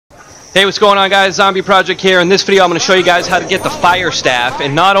Hey, what's going on, guys? Zombie Project here. In this video, I'm going to show you guys how to get the fire staff,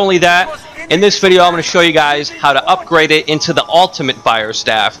 and not only that, in this video, I'm going to show you guys how to upgrade it into the ultimate fire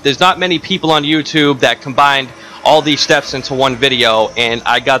staff. There's not many people on YouTube that combined all these steps into one video, and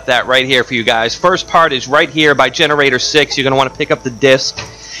I got that right here for you guys. First part is right here by generator 6. You're going to want to pick up the disc.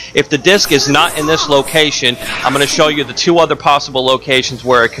 If the disc is not in this location, I'm going to show you the two other possible locations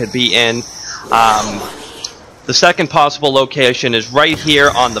where it could be in. The second possible location is right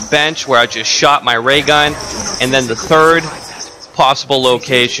here on the bench where I just shot my ray gun. And then the third possible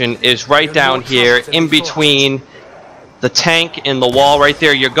location is right down here in between the tank and the wall right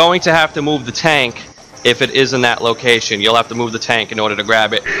there. You're going to have to move the tank if it is in that location. You'll have to move the tank in order to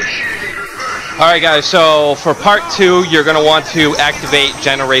grab it. Alright guys, so for part 2, you're going to want to activate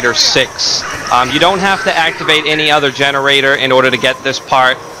generator 6. You don't have to activate any other generator in order to get this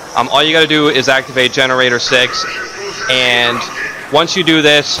part. All you got to do is activate generator 6, and once you do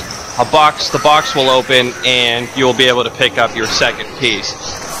this, the box will open, and you'll be able to pick up your second piece.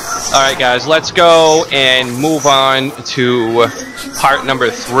 Alright guys, let's go and move on to part number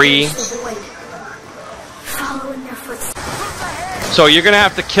 3. So you're going to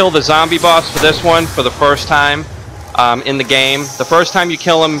have to kill the zombie boss for this one for the first time in the game. The first time you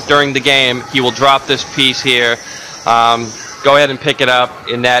kill him during the game, he will drop this piece here. Go ahead and pick it up,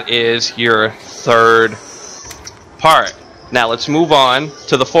 and that is your third part. Now let's move on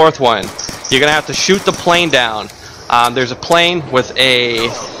to the fourth one. You're going to have to shoot the plane down. There's a plane with a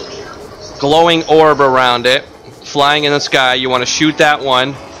glowing orb around it, flying in the sky. You want to shoot that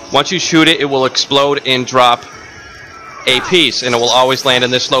one. Once you shoot it, it will explode and drop a piece, and it will always land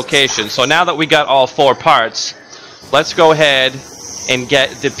in this location. So now that we got all 4 parts, let's go ahead and get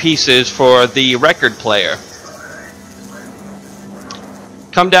the pieces for the record player.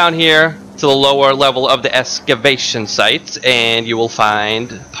 Come down here to the lower level of the excavation site, and you will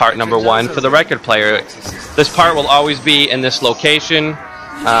find part number 1 for the record player. This part will always be in this location.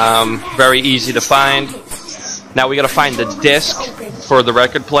 Very easy to find. Now we got to find the disc for the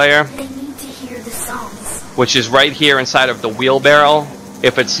record player, which is right here inside of the wheelbarrow.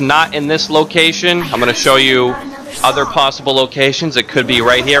 If it's not in this location, I'm going to show you other possible locations. It could be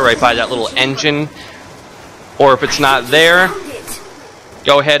right here, right by that little engine. Or if it's not there,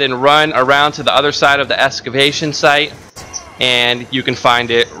 go ahead and run around to the other side of the excavation site, and you can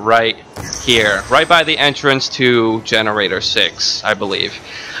find it right here, right by the entrance to generator 6, I believe.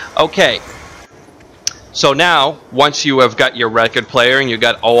 Okay, so now once you have got your record player and you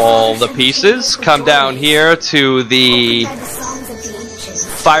got all the pieces, come down here to the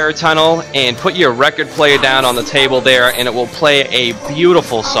fire tunnel and put your record player down on the table there, and it will play a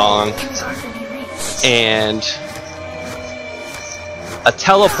beautiful song. And a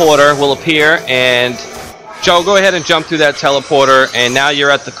teleporter will appear, and Joe, go ahead and jump through that teleporter, and now you're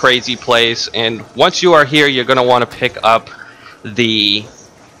at the crazy place. And once you are here, you're going to want to pick up the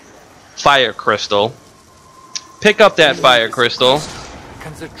fire crystal. Pick up that fire crystal.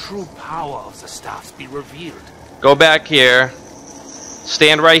 Can the true power of the staffs be revealed? Go back here.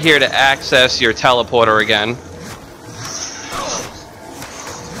 Stand right here to access your teleporter again.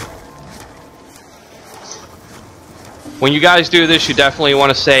 When you guys do this, you definitely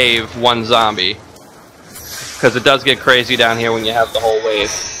want to save one zombie, because it does get crazy down here when you have the whole wave.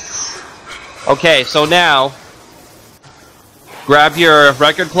 Okay, so now grab your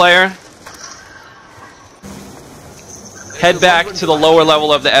record player, head back to the lower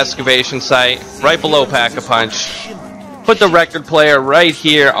level of the excavation site, right below Pack-a-Punch. Put the record player right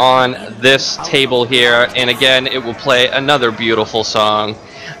here on this table here, and again, it will play another beautiful song.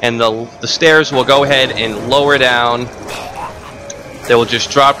 And the stairs will go ahead and lower down. They will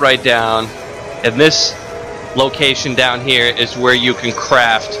just drop right down. And this location down here is where you can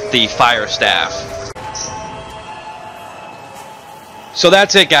craft the fire staff. So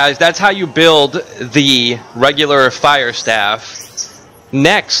that's it, guys. That's how you build the regular fire staff.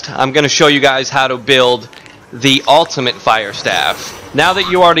 Next, I'm going to show you guys how to build the ultimate fire staff. Now that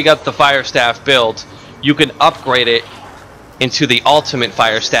you already got the fire staff built, you can upgrade it into the ultimate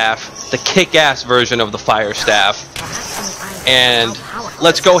fire staff, the kick-ass version of the fire staff. And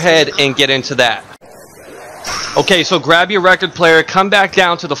let's go ahead and get into that. Okay, so grab your record player, come back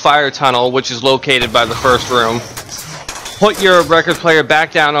down to the fire tunnel, which is located by the first room. Put your record player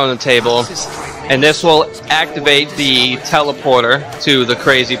back down on the table, and this will activate the teleporter to the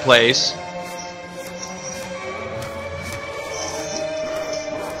crazy place.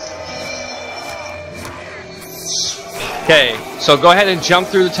 Okay, so go ahead and jump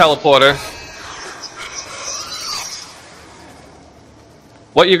through the teleporter.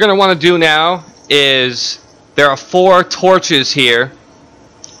 What you're going to want to do now is there are 4 torches here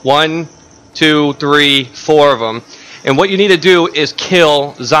 1, 2, 3, 4 of them. And what you need to do is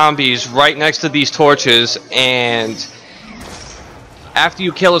kill zombies right next to these torches, and after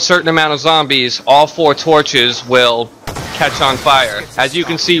you kill a certain amount of zombies, all 4 torches will catch on fire. As you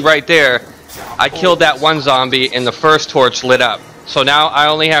can see right there, I killed that one zombie and the first torch lit up. So now I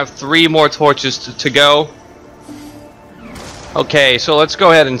only have 3 more torches to go. Okay, so let's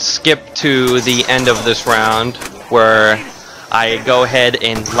go ahead and skip to the end of this round, where I go ahead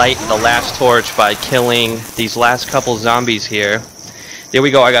and light the last torch by killing these last couple zombies here. There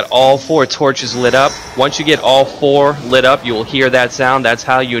we go, I got all 4 torches lit up. Once you get all 4 lit up, you will hear that sound. That's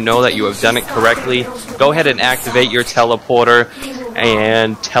how you know that you have done it correctly. Go ahead and activate your teleporter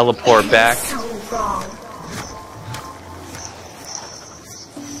and teleport back.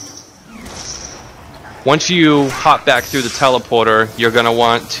 Once you hop back through the teleporter, you're going to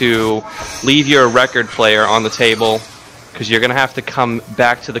want to leave your record player on the table, because you're going to have to come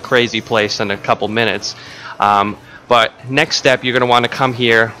back to the crazy place in a couple minutes. But next step, you're going to want to come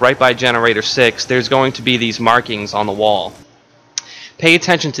here right by generator 6. There's going to be these markings on the wall. Pay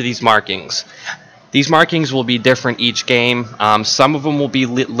attention to these markings. These markings will be different each game. Some of them will be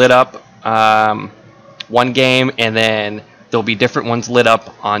lit up one game, and then there'll be different ones lit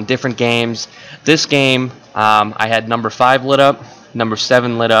up on different games. This game, I had number 5 lit up, number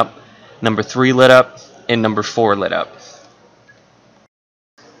 7 lit up, number 3 lit up, and number 4 lit up.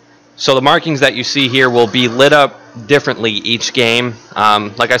 So the markings that you see here will be lit up differently each game.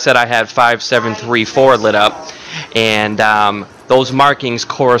 Like I said, I had 5, 7, 3, 4 lit up, and those markings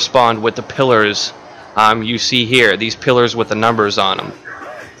correspond with the pillars you see here, these pillars with the numbers on them.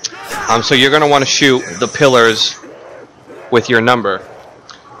 So you're going to want to shoot the pillars with your number.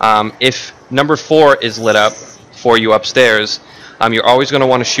 If number 4 is lit up for you upstairs, you're always going to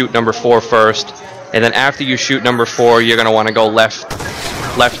want to shoot number 4 first, and then after you shoot number 4, you're going to want to go left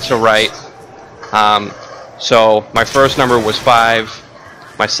to right. So my first number was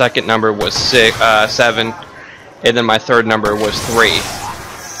 5, my second number was 7, and then my third number was 3.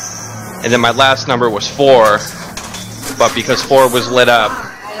 And then my last number was 4, but because 4 was lit up,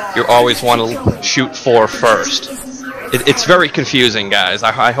 you always want to shoot 4 first. It's very confusing, guys.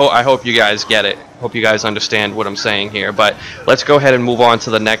 I hope you guys get it. Hope you guys understand what I'm saying here. But let's go ahead and move on to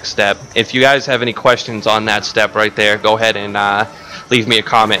the next step. If you guys have any questions on that step right there, go ahead and leave me a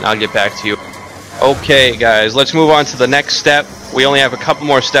comment and I'll get back to you. Okay, guys, let's move on to the next step. We only have a couple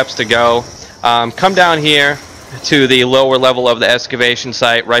more steps to go. Come down here to the lower level of the excavation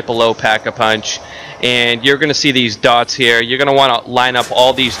site, right below Pack-a-Punch, and you're going to see these dots here. You're going to want to line up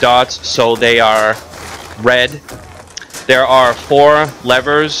all these dots so they are red. There are 4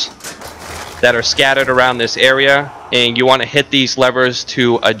 levers that are scattered around this area, and you want to hit these levers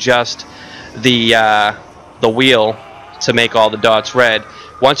to adjust the wheel to make all the dots red.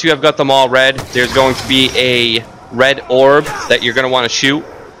 Once you have got them all red, there's going to be a red orb that you're going to want to shoot.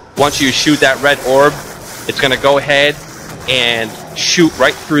 Once you shoot that red orb, it's going to go ahead and shoot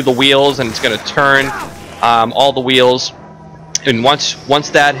right through the wheels, and it's going to turn all the wheels. And once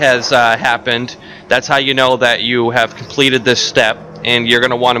that has happened, that's how you know that you have completed this step, and you're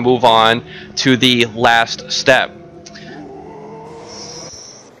going to want to move on to the last step.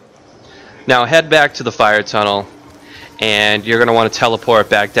 Now head back to the fire tunnel, and you're going to want to teleport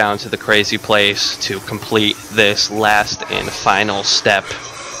back down to the crazy place to complete this last and final step.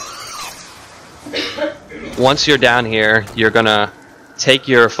 Once you're down here, you're going to take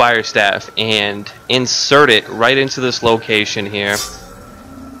your fire staff and insert it right into this location here.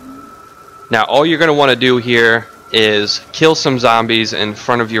 Now all you're going to want to do here is kill some zombies in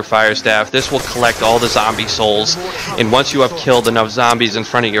front of your fire staff. This will collect all the zombie souls, and once you have killed enough zombies in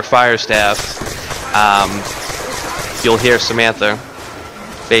front of your fire staff, you'll hear Samantha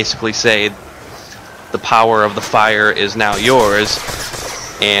basically say, "The power of the fire is now yours."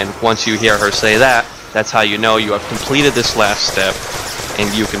 And once you hear her say that, that's how you know you have completed this last step,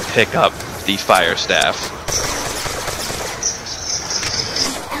 and you can pick up the fire staff.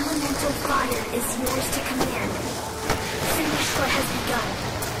 The elemental fire is yours to command. Finish what has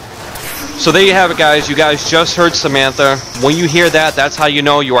begun. So there you have it, guys. You guys just heard Samantha. When you hear that, that's how you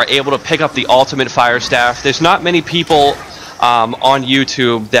know you are able to pick up the ultimate fire staff. There's not many people on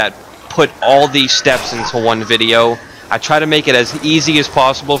YouTube that put all these steps into one video. I try to make it as easy as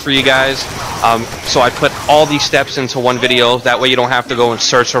possible for you guys, so I put all these steps into one video. That way you don't have to go and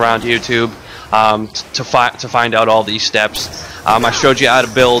search around YouTube to find out all these steps. I showed you how to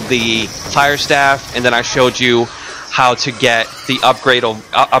build the fire staff, and then I showed you how to get the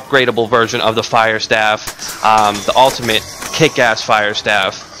upgradable version of the fire staff, the ultimate kick-ass fire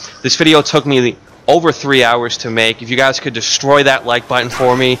staff. This video took me over 3 hours to make. If you guys could destroy that like button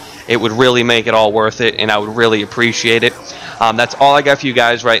for me, it would really make it all worth it, and I would really appreciate it. That's all I got for you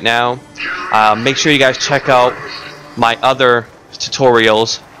guys right now. Make sure you guys check out my other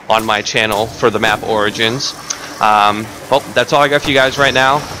tutorials on my channel for the map origins. Well, that's all I got for you guys right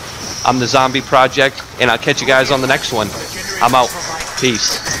now. I'm the Zombie Project, and I'll catch you guys on the next one. I'm out.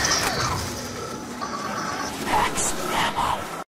 Peace.